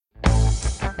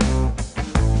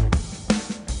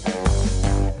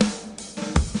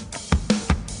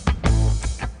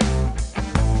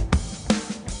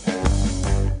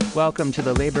Welcome to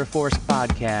the Labor Force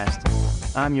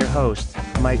Podcast. I'm your host,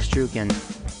 Mike Strukin,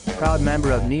 proud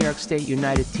member of New York State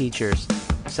United Teachers,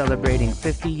 celebrating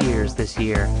 50 years this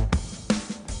year.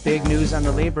 Big news on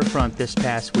the labor front this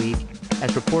past week,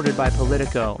 as reported by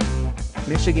Politico.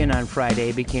 Michigan on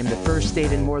Friday became the first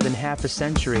state in more than half a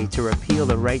century to repeal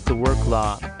the right-to-work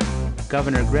law.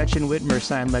 Governor Gretchen Whitmer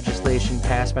signed legislation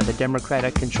passed by the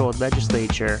Democratic-controlled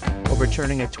legislature,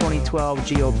 overturning a 2012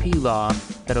 GOP law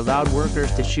that allowed workers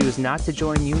to choose not to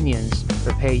join unions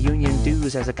or pay union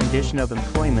dues as a condition of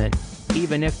employment,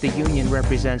 even if the union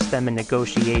represents them in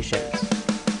negotiations.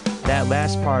 That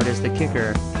last part is the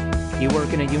kicker. You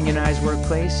work in a unionized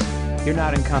workplace, you're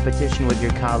not in competition with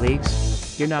your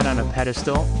colleagues, you're not on a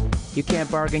pedestal, you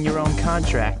can't bargain your own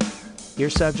contract. You're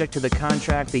subject to the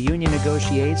contract the union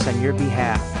negotiates on your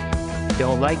behalf.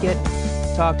 Don't like it?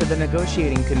 Talk to the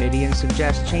negotiating committee and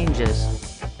suggest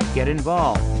changes. Get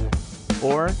involved.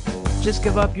 Or just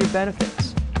give up your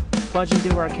benefits. Plunge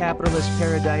into our capitalist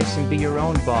paradise and be your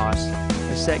own boss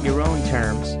and set your own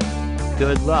terms.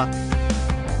 Good luck.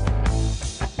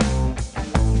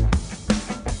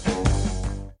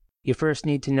 You first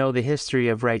need to know the history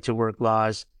of right-to-work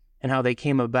laws and how they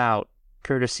came about,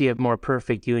 courtesy of More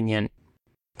Perfect Union.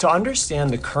 To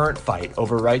understand the current fight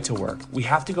over right to work, we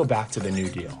have to go back to the New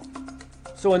Deal.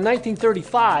 So in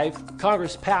 1935,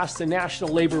 Congress passed the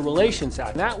National Labor Relations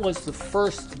Act. That was the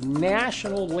first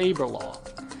national labor law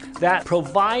that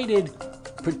provided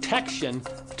protection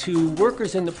to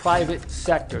workers in the private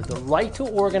sector, the right to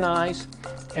organize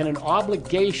and an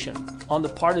obligation on the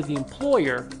part of the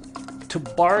employer to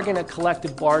bargain a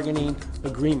collective bargaining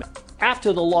agreement.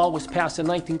 After the law was passed in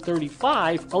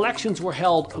 1935, elections were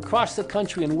held across the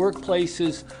country in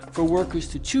workplaces for workers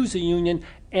to choose a union,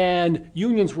 and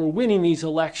unions were winning these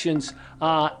elections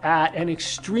at an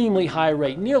extremely high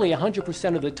rate, nearly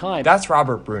 100% of the time. That's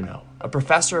Robert Bruno, a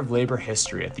professor of labor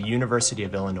history at the University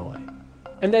of Illinois.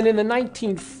 And then in the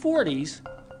 1940s,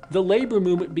 the labor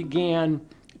movement began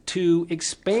to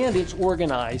expand its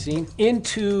organizing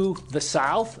into the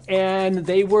South, and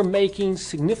they were making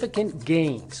significant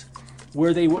gains,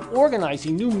 where they were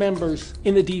organizing new members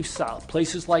in the Deep South,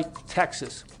 places like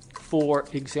Texas, for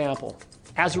example.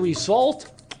 As a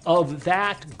result of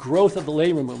that growth of the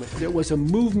labor movement, there was a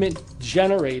movement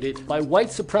generated by white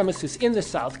supremacists in the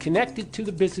South connected to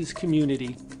the business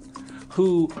community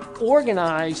who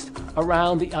organized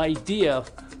around the idea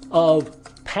of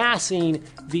passing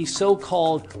the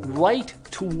so-called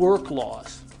right-to-work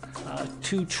laws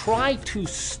to try to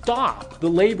stop the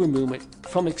labor movement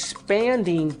from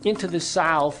expanding into the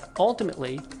South.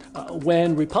 Ultimately,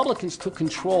 when Republicans took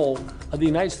control of the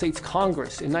United States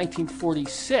Congress in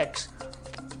 1946,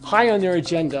 high on their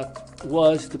agenda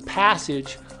was the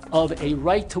passage of a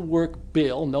right-to-work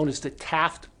bill known as the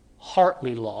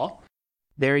Taft-Hartley Law.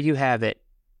 There you have it,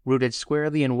 rooted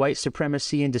squarely in white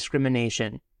supremacy and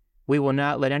discrimination. We will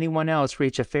not let anyone else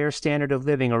reach a fair standard of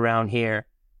living around here,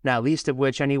 not least of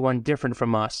which anyone different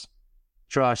from us.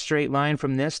 Draw a straight line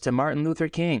from this to Martin Luther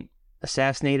King,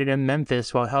 assassinated in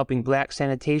Memphis while helping black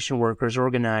sanitation workers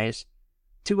organize.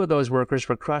 2 of those workers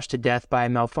were crushed to death by a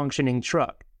malfunctioning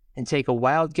truck, and take a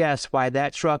wild guess why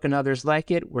that truck and others like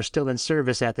it were still in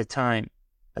service at the time.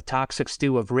 A toxic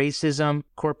stew of racism,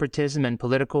 corporatism, and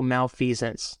political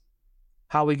malfeasance.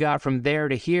 How we got from there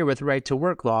to here with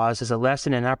right-to-work laws is a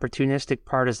lesson in opportunistic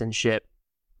partisanship.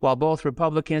 While both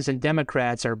Republicans and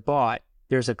Democrats are bought,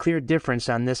 there's a clear difference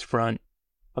on this front.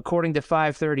 According to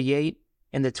 538,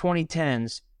 in the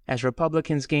 2010s, as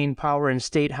Republicans gained power in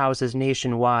state houses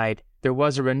nationwide, there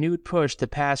was a renewed push to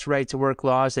pass right-to-work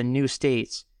laws in new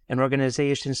states, and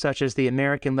organizations such as the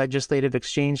American Legislative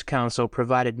Exchange Council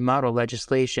provided model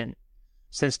legislation.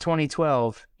 Since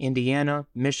 2012, Indiana,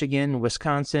 Michigan,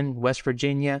 Wisconsin, West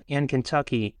Virginia, and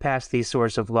Kentucky passed these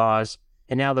sorts of laws,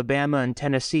 and Alabama and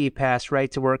Tennessee passed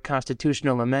right-to-work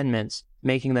constitutional amendments,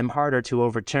 making them harder to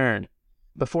overturn.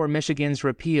 Before Michigan's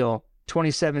repeal,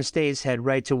 27 states had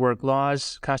right-to-work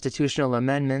laws, constitutional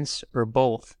amendments, or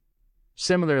both.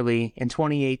 Similarly, in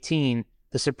 2018,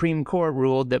 the Supreme Court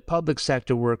ruled that public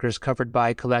sector workers covered by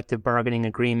a collective bargaining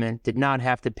agreement did not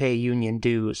have to pay union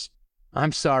dues.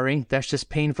 I'm sorry, that's just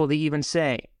painful to even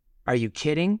say. Are you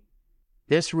kidding?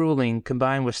 This ruling,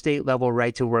 combined with state-level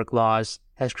right-to-work laws,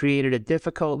 has created a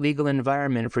difficult legal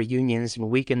environment for unions and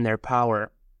weakened their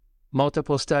power.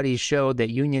 Multiple studies showed that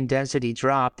union density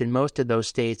dropped in most of those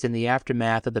states in the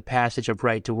aftermath of the passage of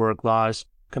right-to-work laws,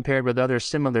 compared with other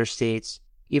similar states,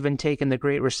 even taking the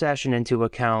Great Recession into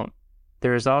account.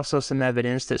 There is also some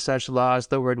evidence that such laws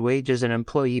lowered wages and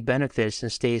employee benefits in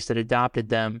states that adopted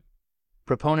them.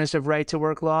 Proponents of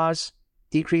right-to-work laws?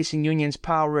 Decreasing unions'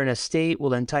 power in a state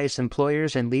will entice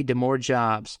employers and lead to more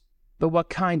jobs. But what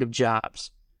kind of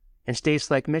jobs? In states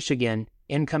like Michigan,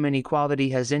 income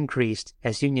inequality has increased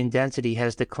as union density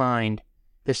has declined.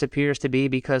 This appears to be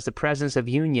because the presence of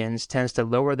unions tends to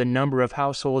lower the number of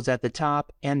households at the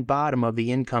top and bottom of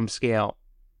the income scale.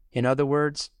 In other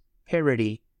words,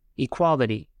 parity,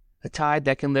 equality, a tide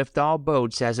that can lift all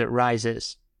boats as it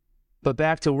rises. But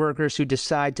back to workers who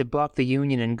decide to buck the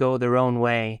union and go their own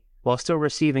way, while still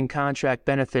receiving contract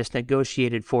benefits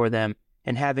negotiated for them,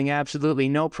 and having absolutely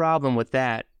no problem with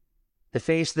that. The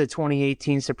face of the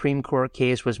 2018 Supreme Court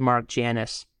case was Mark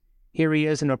Janus. Here he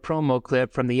is in a promo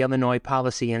clip from the Illinois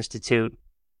Policy Institute.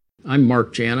 I'm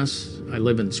Mark Janus. I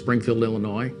live in Springfield,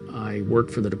 Illinois. I work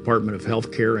for the Department of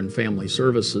Health Care and Family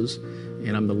Services,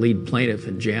 and I'm the lead plaintiff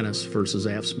in Janus versus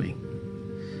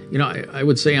AFSCME. You know, I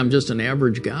would say I'm just an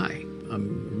average guy.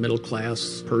 I'm a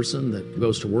middle-class person that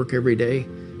goes to work every day,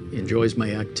 enjoys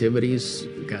my activities,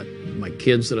 got my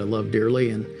kids that I love dearly,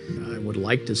 and I would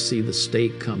like to see the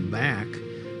state come back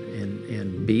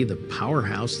and be the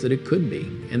powerhouse that it could be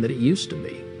and that it used to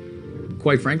be.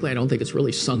 Quite frankly, I don't think it's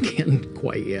really sunk in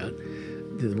quite yet.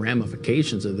 The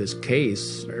ramifications of this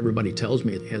case, everybody tells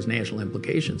me it has national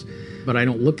implications, but I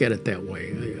don't look at it that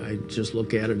way. I just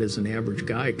look at it as an average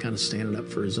guy kind of standing up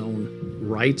for his own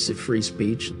rights of free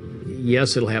speech.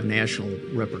 Yes, it'll have national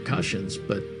repercussions,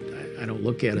 but I don't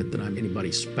look at it that I'm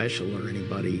anybody special or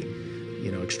anybody,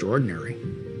 extraordinary.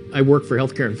 I work for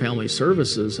Healthcare and Family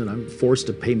Services, and I'm forced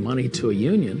to pay money to a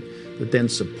union that then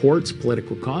supports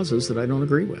political causes that I don't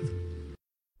agree with.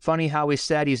 Funny how he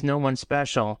said he's no one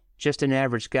special, just an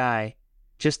average guy.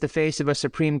 Just the face of a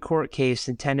Supreme Court case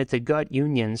intended to gut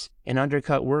unions and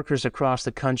undercut workers across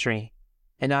the country.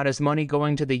 And not as money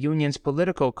going to the union's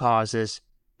political causes.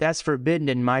 That's forbidden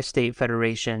in my state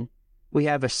federation. We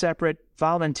have a separate,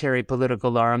 voluntary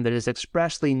political arm that is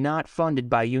expressly not funded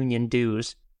by union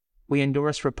dues. We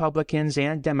endorse Republicans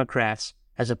and Democrats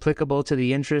as applicable to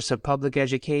the interests of public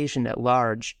education at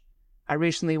large. I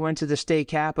recently went to the state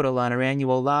capitol on our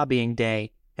annual lobbying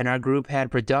day, and our group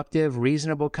had productive,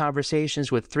 reasonable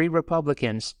conversations with 3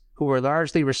 Republicans who were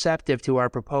largely receptive to our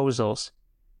proposals.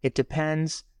 It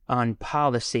depends on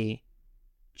policy.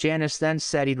 Janus then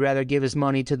said he'd rather give his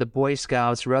money to the Boy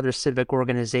Scouts or other civic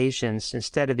organizations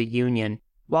instead of the union,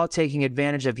 while taking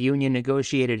advantage of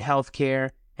union-negotiated health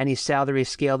care, any salary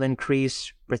scale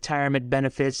increase, retirement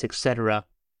benefits, etc.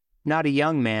 Not a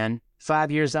young man, 5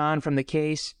 years on from the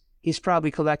case, he's probably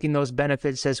collecting those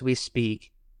benefits as we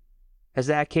speak. As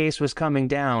that case was coming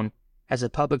down, as a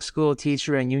public school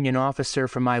teacher and union officer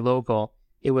for my local,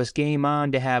 it was game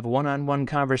on to have one-on-one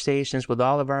conversations with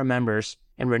all of our members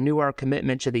and renew our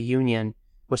commitment to the union,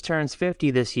 which turns 50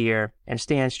 this year and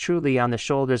stands truly on the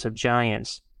shoulders of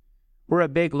giants. We're a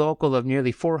big local of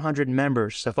nearly 400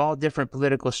 members of all different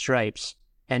political stripes,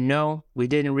 and no, we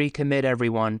didn't recommit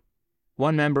everyone.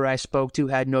 One member I spoke to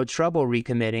had no trouble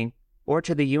recommitting, or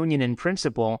to the union in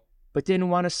principle, but didn't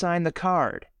want to sign the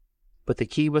card. But the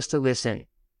key was to listen,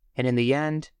 and in the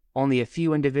end, only a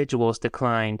few individuals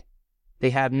declined. They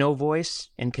have no voice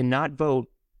and cannot vote,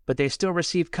 but they still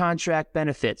receive contract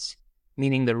benefits,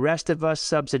 meaning the rest of us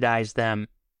subsidize them.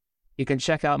 You can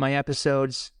check out my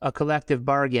episodes, A Collective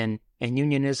Bargain and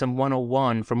Unionism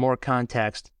 101 for more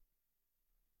context.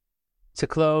 To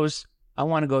close, I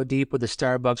want to go deep with the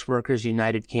Starbucks Workers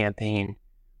United campaign,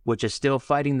 which is still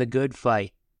fighting the good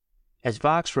fight. As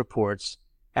Vox reports,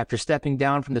 after stepping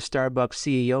down from the Starbucks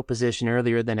CEO position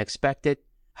earlier than expected,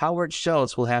 Howard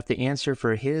Schultz will have to answer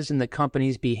for his and the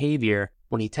company's behavior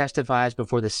when he testifies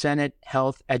before the Senate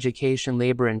Health, Education,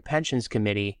 Labor, and Pensions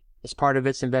Committee as part of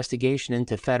its investigation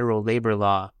into federal labor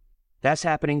law. That's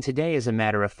happening today, as a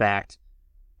matter of fact.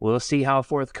 We'll see how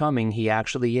forthcoming he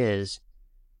actually is.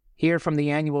 Here from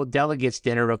the annual delegates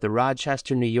dinner of the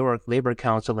Rochester, New York Labor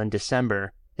Council in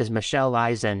December is Michelle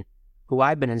Eisen, who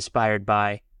I've been inspired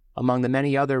by, among the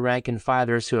many other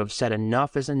rank-and-filers who have said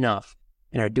enough is enough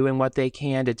and are doing what they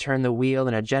can to turn the wheel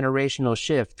in a generational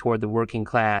shift toward the working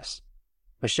class.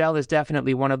 Michelle is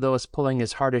definitely one of those pulling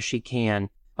as hard as she can,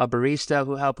 a barista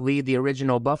who helped lead the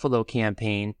original Buffalo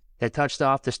campaign that touched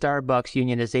off the Starbucks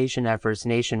unionization efforts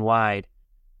nationwide.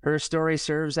 Her story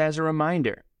serves as a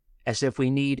reminder, as if we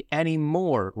need any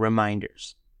more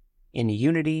reminders. In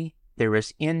unity, there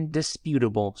is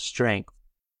indisputable strength.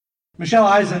 Michelle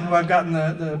Eisen, who I've gotten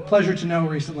the pleasure to know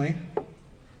recently,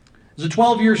 is a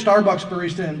 12-year Starbucks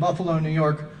barista in Buffalo, New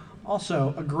York,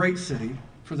 also a great city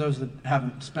for those that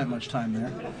haven't spent much time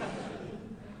there.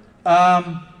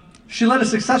 She led a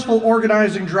successful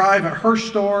organizing drive at her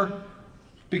store,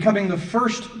 becoming the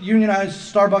first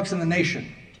unionized Starbucks in the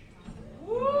nation.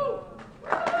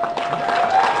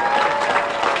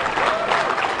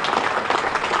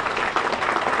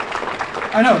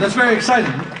 I know, that's very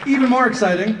exciting. Even more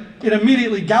exciting, it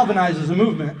immediately galvanizes a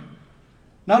movement,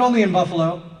 not only in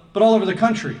Buffalo, but all over the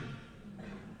country.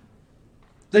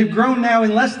 They've grown now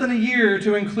in less than a year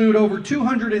to include over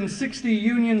 260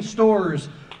 union stores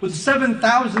with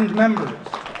 7,000 members.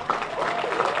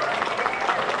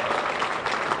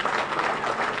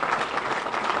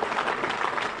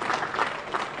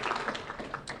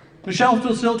 Michelle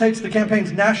facilitates the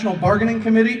campaign's National Bargaining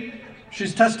Committee.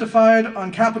 She's testified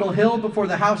on Capitol Hill before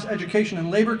the House Education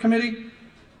and Labor Committee.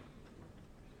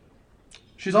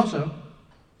 She's also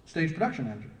stage production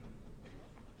manager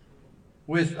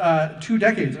with 2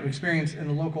 decades of experience in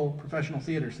the local professional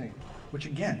theater scene, which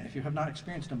again, if you have not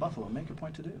experienced in Buffalo, make a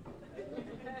point to do.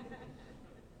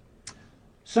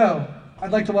 So,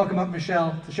 I'd like to welcome up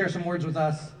Michelle to share some words with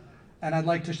us. And I'd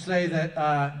like to say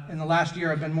that in the last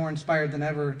year, I've been more inspired than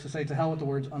ever to say to hell with the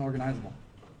words unorganizable.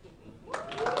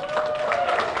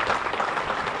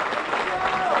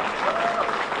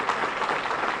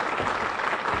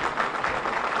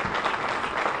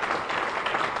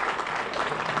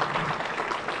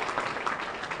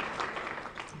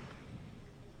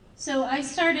 So I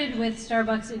started with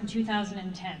Starbucks in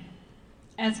 2010.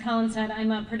 As Colin said,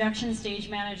 I'm a production stage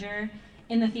manager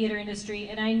in the theater industry,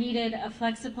 and I needed a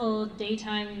flexible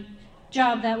daytime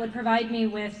job that would provide me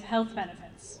with health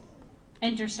benefits.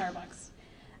 Enter Starbucks,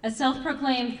 a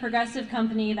self-proclaimed progressive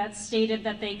company that stated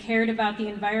that they cared about the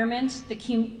environment, the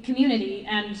community,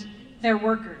 and their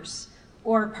workers,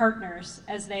 or partners,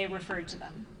 as they referred to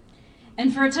them.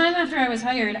 And for a time after I was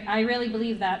hired, I really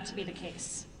believed that to be the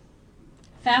case.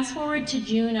 Fast forward to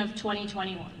June of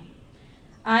 2021.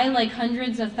 I, like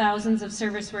hundreds of thousands of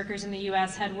service workers in the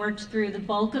US, had worked through the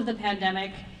bulk of the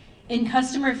pandemic in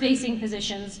customer-facing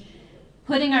positions,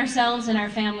 putting ourselves and our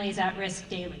families at risk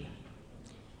daily.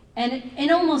 And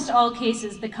in almost all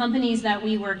cases, the companies that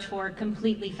we worked for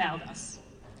completely failed us.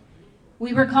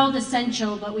 We were called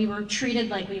essential, but we were treated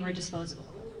like we were disposable.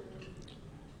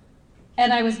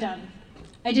 And I was done.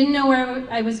 I didn't know where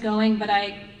I was going, but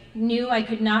I knew I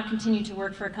could not continue to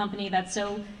work for a company that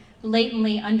so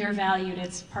blatantly undervalued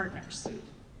its partners.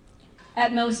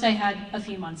 At most, I had a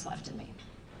few months left in me.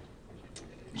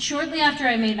 Shortly after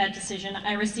I made that decision,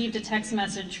 I received a text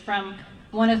message from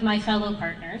one of my fellow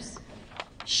partners.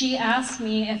 She asked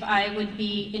me if I would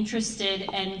be interested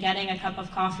in getting a cup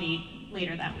of coffee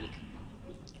later that week,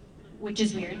 which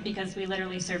is weird because we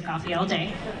literally serve coffee all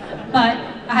day. But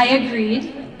I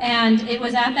agreed, and it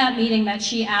was at that meeting that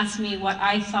she asked me what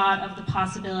I thought of the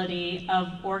possibility of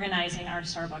organizing our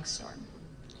Starbucks store.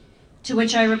 To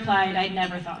which I replied, I'd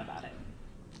never thought about it.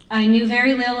 I knew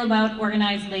very little about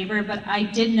organized labor, but I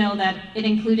did know that it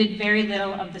included very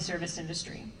little of the service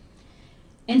industry.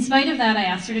 In spite of that, I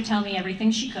asked her to tell me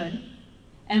everything she could.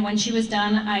 And when she was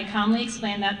done, I calmly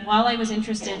explained that while I was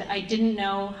interested, I didn't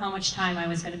know how much time I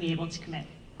was going to be able to commit.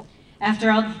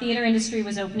 After all, the theater industry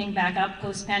was opening back up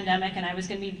post-pandemic, and I was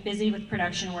going to be busy with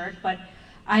production work, but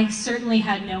I certainly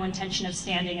had no intention of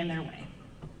standing in their way.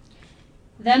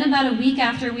 Then about a week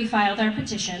after we filed our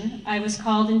petition, I was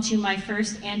called into my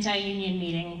first anti-union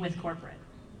meeting with corporate.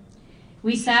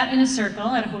 We sat in a circle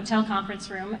at a hotel conference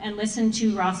room and listened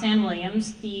to Rossann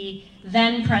Williams, the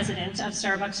then president of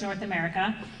Starbucks North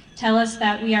America, tell us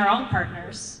that we are all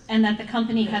partners and that the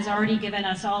company has already given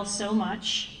us all so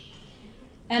much.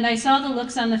 And I saw the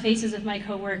looks on the faces of my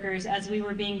coworkers as we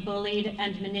were being bullied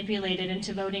and manipulated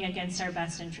into voting against our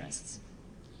best interests.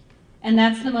 And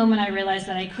that's the moment I realized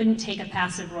that I couldn't take a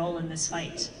passive role in this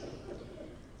fight.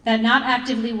 That not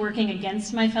actively working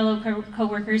against my fellow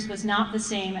coworkers was not the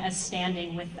same as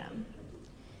standing with them.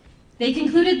 They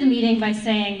concluded the meeting by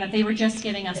saying that they were just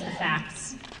giving us the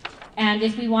facts, and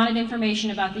if we wanted information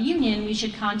about the union, we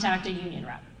should contact a union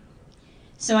rep.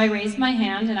 So I raised my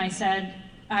hand and I said,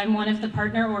 I'm one of the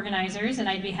partner organizers, and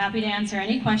I'd be happy to answer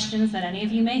any questions that any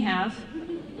of you may have,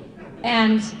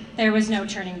 and there was no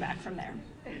turning back from there.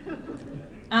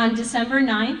 On December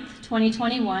 9th,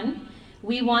 2021,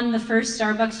 we won the first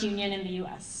Starbucks union in the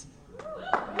US.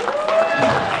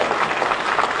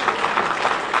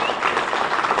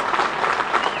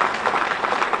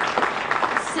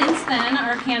 Since then,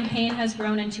 our campaign has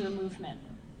grown into a movement.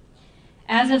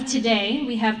 As of today,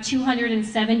 we have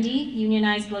 270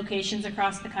 unionized locations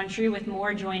across the country, with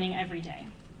more joining every day.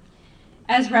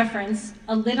 As reference,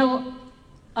 a little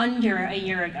under a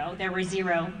year ago, there were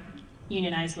 0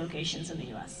 unionized locations in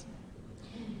the US.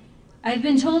 I've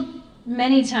been told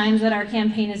many times that our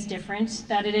campaign is different,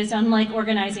 that it is unlike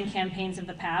organizing campaigns of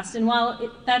the past, and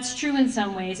while that's true in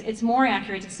some ways, it's more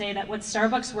accurate to say that what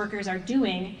Starbucks workers are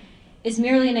doing is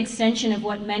merely an extension of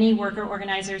what many worker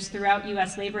organizers throughout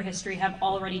US labor history have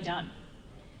already done.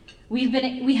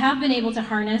 We have been able to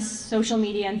harness social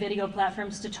media and video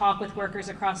platforms to talk with workers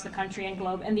across the country and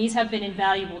globe, and these have been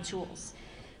invaluable tools.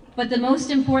 But the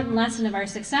most important lesson of our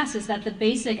success is that the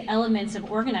basic elements of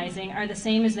organizing are the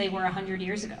same as they were 100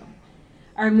 years ago.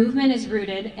 Our movement is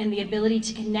rooted in the ability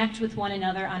to connect with one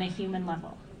another on a human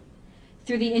level,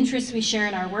 through the interests we share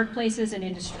in our workplaces and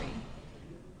industry.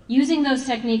 Using those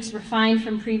techniques refined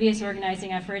from previous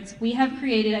organizing efforts, we have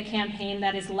created a campaign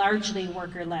that is largely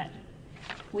worker-led.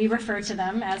 We refer to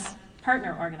them as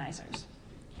partner organizers.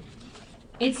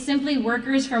 It's simply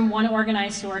workers from one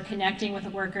organized store connecting with a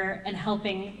worker and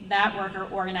helping that worker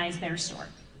organize their store.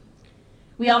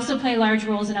 We also play large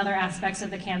roles in other aspects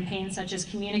of the campaign, such as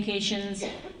communications,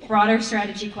 broader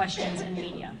strategy questions, and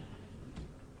media.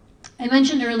 I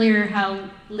mentioned earlier how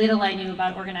little I knew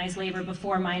about organized labor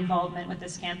before my involvement with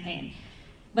this campaign,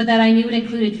 but that I knew it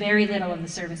included very little of the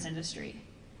service industry.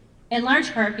 In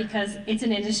large part because it's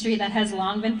an industry that has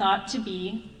long been thought to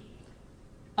be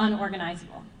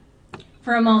unorganizable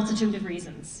for a multitude of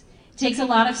reasons. It takes a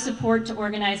lot of support to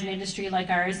organize an industry like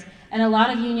ours, and a lot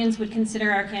of unions would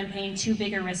consider our campaign too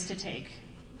big a risk to take.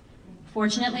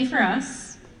 Fortunately for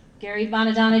us, Gary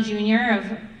Bonadonna Jr.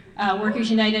 of Workers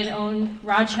United own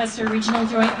Rochester Regional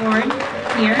Joint Board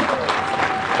here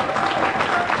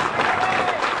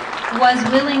was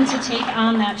willing to take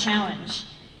on that challenge.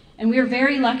 And we are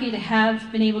very lucky to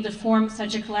have been able to form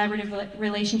such a collaborative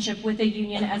relationship with a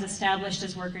union as established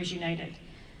as Workers United.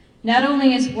 Not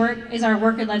only is our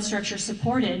worker-led structure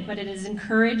supported, but it is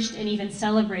encouraged and even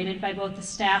celebrated by both the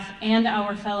staff and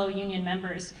our fellow union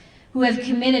members, who have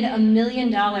committed $1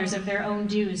 million of their own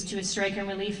dues to a strike and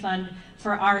relief fund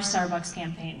for our Starbucks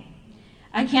campaign.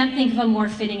 I can't think of a more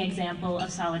fitting example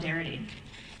of solidarity.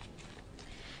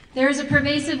 There is a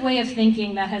pervasive way of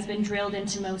thinking that has been drilled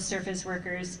into most surface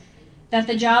workers, that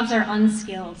the jobs are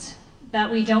unskilled, that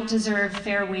we don't deserve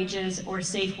fair wages or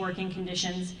safe working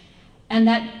conditions, and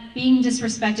that being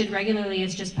disrespected regularly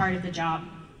is just part of the job.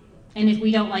 And if we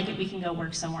don't like it, we can go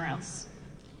work somewhere else.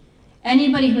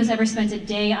 Anybody who has ever spent a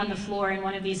day on the floor in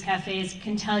one of these cafes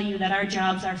can tell you that our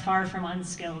jobs are far from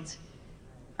unskilled.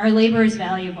 Our labor is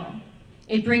valuable.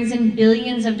 It brings in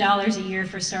billions of dollars a year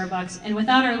for Starbucks, and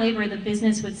without our labor, the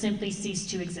business would simply cease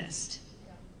to exist.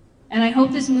 And I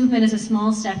hope this movement is a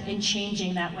small step in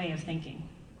changing that way of thinking.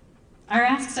 Our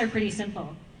asks are pretty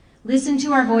simple. Listen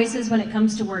to our voices when it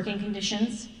comes to working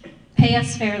conditions, pay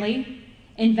us fairly,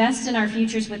 invest in our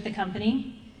futures with the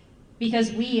company,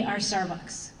 because we are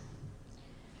Starbucks.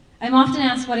 I'm often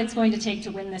asked what it's going to take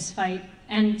to win this fight,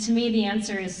 and to me the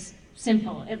answer is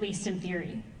simple, at least in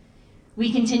theory.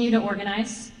 We continue to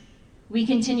organize, we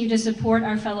continue to support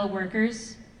our fellow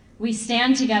workers, we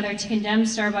stand together to condemn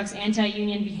Starbucks'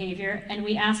 anti-union behavior, and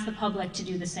we ask the public to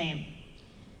do the same.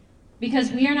 Because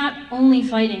we are not only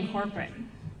fighting corporate,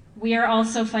 we are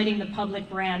also fighting the public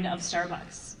brand of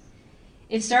Starbucks.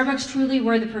 If Starbucks truly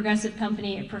were the progressive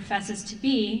company it professes to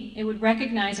be, it would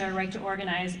recognize our right to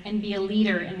organize and be a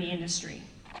leader in the industry.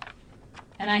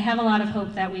 And I have a lot of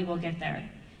hope that we will get there,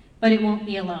 but it won't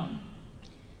be alone.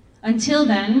 Until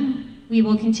then, we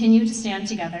will continue to stand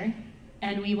together,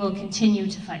 and we will continue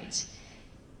to fight.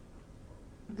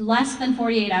 Less than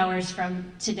 48 hours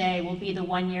from today will be the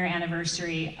 1-year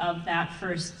anniversary of that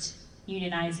first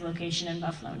unionized location in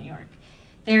Buffalo, New York.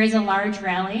 There is a large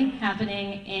rally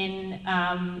happening in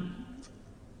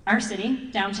our city,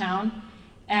 downtown,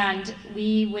 and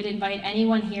we would invite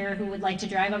anyone here who would like to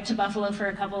drive up to Buffalo for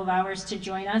a couple of hours to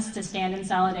join us, to stand in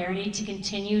solidarity, to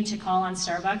continue to call on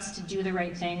Starbucks to do the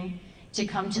right thing, to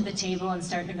come to the table and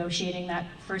start negotiating that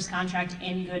first contract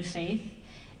in good faith,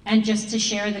 and just to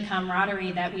share the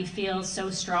camaraderie that we feel so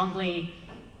strongly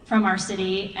from our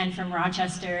city and from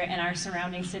Rochester and our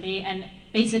surrounding city, and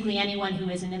basically anyone who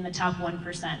isn't in the top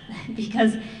 1%,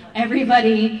 because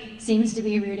everybody seems to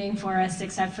be rooting for us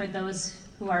except for those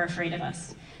who are afraid of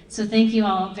us. So thank you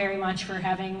all very much for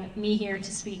having me here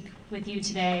to speak with you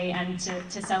today and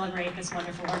to celebrate this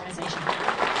wonderful organization.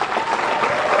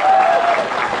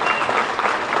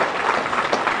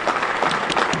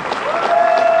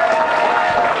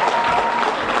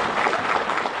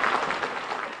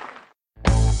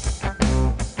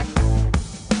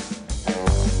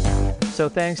 So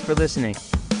thanks for listening.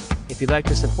 If you'd like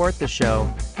to support the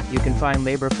show, you can find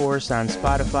Labor Force on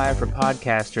Spotify for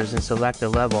podcasters and select a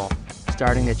level,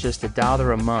 starting at just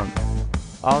 $1 a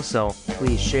month. Also,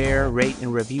 please share, rate,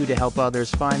 and review to help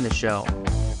others find the show.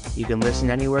 You can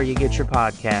listen anywhere you get your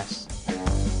podcasts.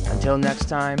 Until next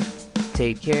time,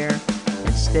 take care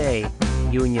and stay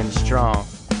union strong.